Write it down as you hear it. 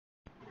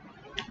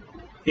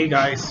Hey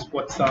guys,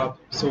 what's up?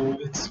 So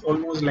it's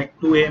almost like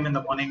 2 a.m. in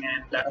the morning,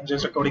 and I'm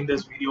just recording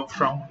this video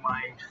from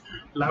my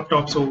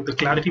laptop. So the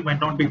clarity might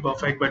not be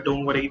perfect, but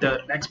don't worry, the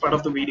next part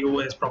of the video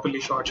is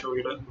properly shot, so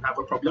you don't have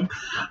a problem.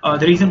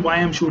 The reason why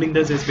I'm shooting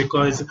this is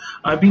because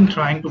I've been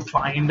trying to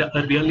find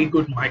a really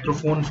good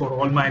microphone for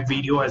all my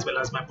video as well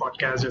as my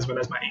podcast as well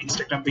as my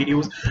Instagram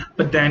videos.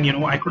 But then,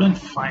 I couldn't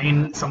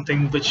find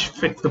something which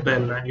fits the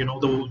bill, and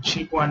the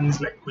cheap ones,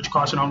 like which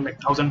cost around like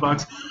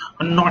 $1,000,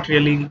 are not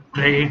really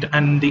great,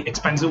 and the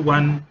expensive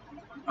one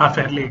are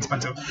fairly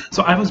expensive.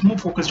 So I was more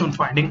focused on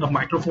finding a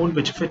microphone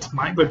which fits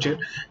my budget,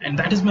 and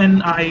that is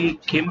when I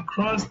came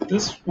across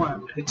this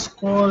one. It's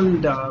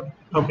called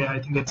okay, I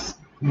think it's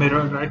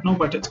mirror right now,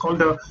 but it's called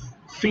the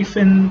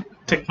Fifine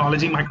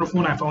technology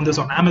microphone. I found this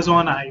on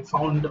Amazon. I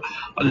found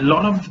a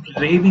lot of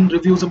raving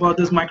reviews about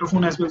this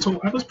microphone as well, so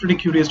I was pretty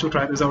curious to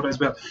try this out as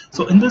well.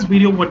 So in this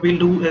video, what we'll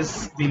do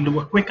is we'll do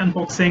a quick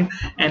unboxing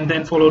and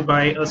then followed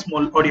by a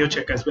small audio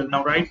check as well.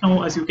 Now right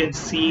now, as you can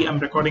see, I'm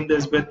recording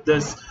this with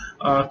this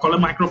collar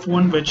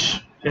microphone,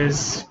 which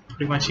is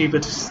pretty much cheap.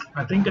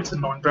 I think it's a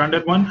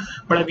non-branded one,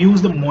 but I've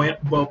used the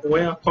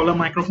Boya collar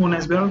microphone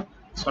as well.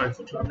 Sorry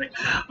for flubbing.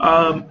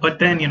 But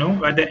then,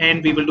 at the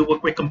end, we will do a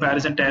quick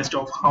comparison test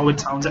of how it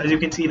sounds. As you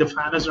can see, the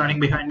fan is running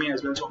behind me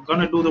as well. So I'm going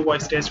to do the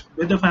voice test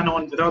with the fan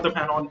on, without the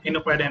fan on, in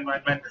a quiet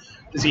environment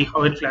to see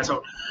how it flares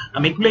out.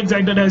 I'm equally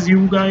excited as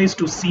you guys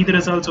to see the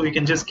results. So you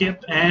can just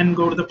skip and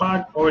go to the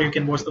part, or you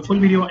can watch the full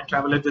video and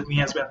travel it with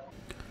me as well.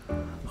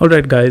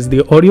 Alright guys,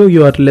 the audio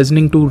you are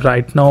listening to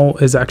right now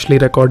is actually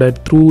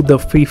recorded through the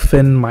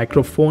Fifine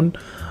microphone.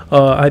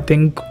 I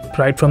think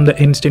right from the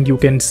instant you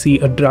can see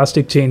a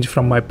drastic change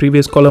from my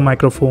previous collar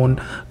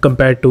microphone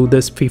compared to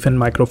this Fifine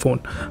microphone.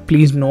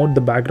 Please note the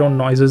background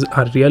noises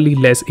are really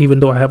less, even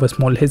though I have a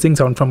small hissing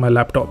sound from my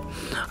laptop.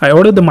 I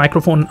ordered the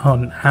microphone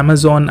on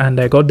Amazon and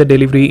I got the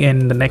delivery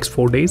in the next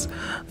 4 days.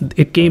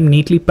 It came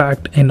neatly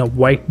packed in a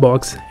white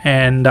box,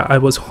 and I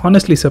was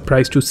honestly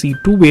surprised to see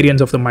two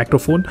variants of the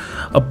microphone,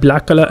 a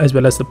black color as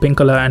well as the pink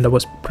color, and I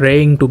was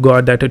praying to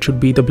God that it should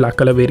be the black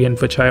color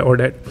variant which I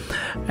ordered.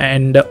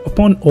 And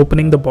upon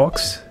opening the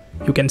box,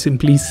 you can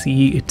simply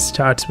see it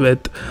starts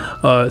with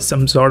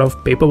some sort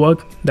of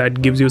paperwork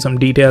that gives you some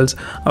details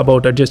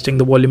about adjusting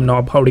the volume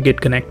knob, how to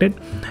get connected.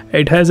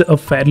 It has a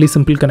fairly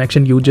simple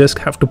connection. You just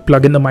have to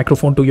plug in the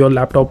microphone to your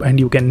laptop and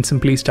you can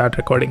simply start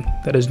recording.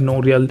 There is no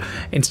real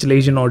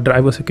installation or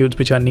driver circuits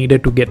which are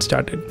needed to get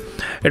started.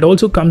 It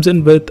also comes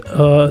in with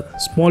a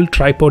small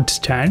tripod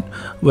stand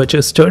which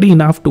is sturdy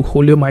enough to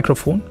hold your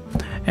microphone.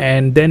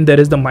 And then there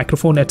is the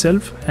microphone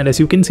itself, and as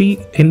you can see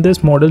in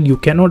this model you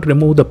cannot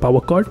remove the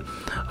power cord.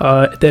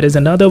 There is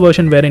another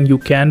version wherein you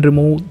can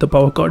remove the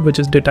power cord, which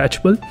is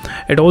detachable.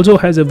 It also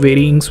has a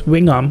varying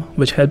swing arm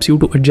which helps you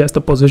to adjust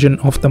the position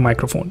of the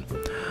microphone.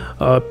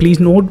 Please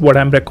note what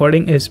I'm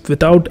recording is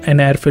without an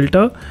air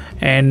filter,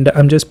 and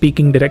I'm just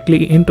speaking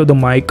directly into the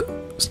mic,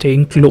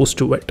 staying close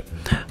to it.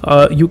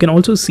 You can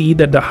also see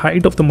that the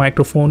height of the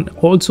microphone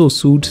also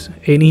suits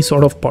any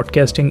sort of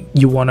podcasting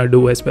you want to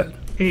do as well.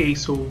 Hey,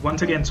 so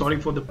once again, sorry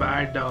for the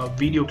bad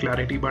video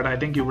clarity, but I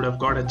think you would have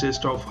got a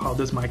gist of how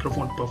this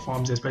microphone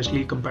performs,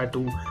 especially compared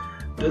to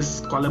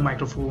this collar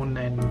microphone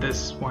and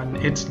this one.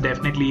 It's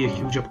definitely a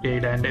huge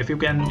upgrade, and if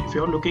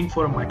you're looking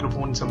for a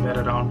microphone somewhere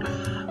around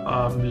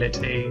let's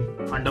say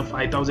under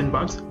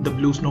 $5,000, the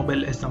Blue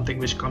Snowbell is something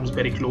which comes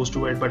very close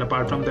to it. But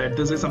apart from that,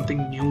 this is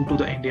something new to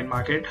the Indian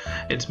market.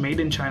 It's made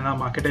in China,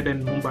 marketed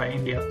in Mumbai,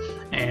 India,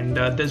 and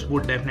this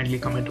would definitely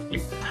come into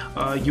play.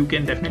 You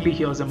can definitely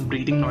hear some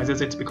breathing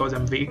noises. It's because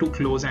I'm way too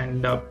close,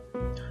 and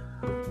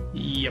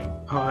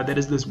there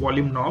is this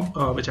volume knob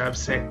which I have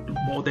set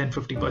more than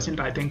 50%.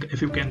 I think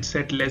if you can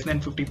set less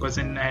than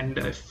 50%, and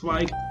if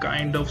I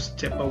kind of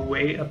step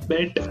away a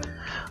bit,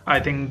 I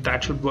think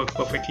that should work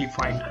perfectly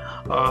fine.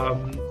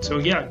 So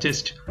yeah,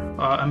 just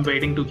I'm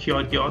waiting to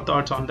hear your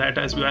thoughts on that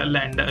as well.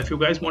 And if you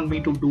guys want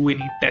me to do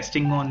any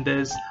testing on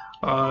this,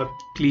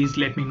 please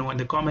let me know in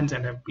the comments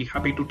and I'd be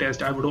happy to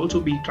test. I would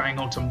also be trying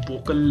out some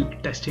vocal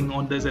testing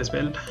on this as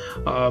well.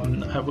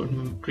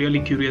 I'm really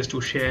curious to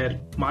share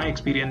my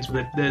experience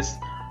with this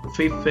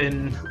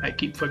Fifine. I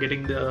keep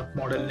forgetting the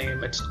model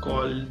name. It's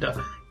called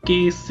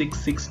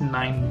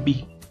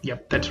K669B.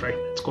 Yep, that's right.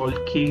 It's called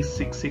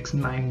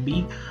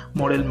K669B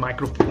model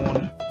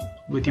microphone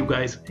with you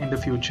guys in the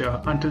future.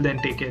 Until then,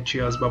 take care.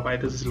 Cheers. Bye bye.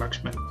 This is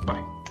Lakshman.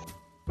 Bye.